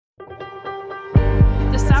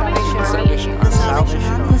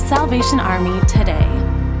Salvation Army today.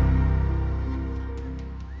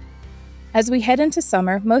 As we head into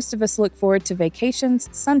summer, most of us look forward to vacations,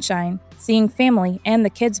 sunshine, seeing family, and the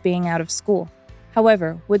kids being out of school.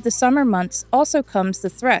 However, with the summer months also comes the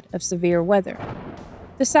threat of severe weather.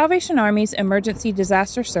 The Salvation Army's Emergency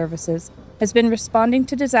Disaster Services has been responding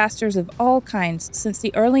to disasters of all kinds since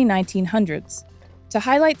the early 1900s. To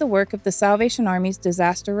highlight the work of the Salvation Army's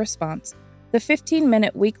disaster response, the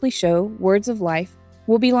 15-minute weekly show, Words of Life,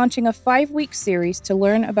 will be launching a 5-week series to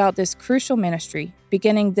learn about this crucial ministry,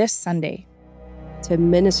 beginning this Sunday. To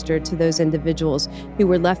minister to those individuals who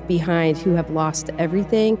were left behind, who have lost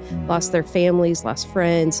everything, lost their families, lost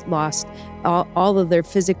friends, lost all of their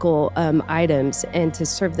physical items, and to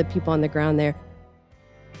serve the people on the ground there.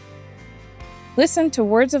 Listen to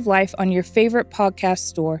Words of Life on your favorite podcast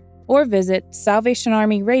store or visit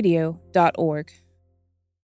salvationarmyradio.org.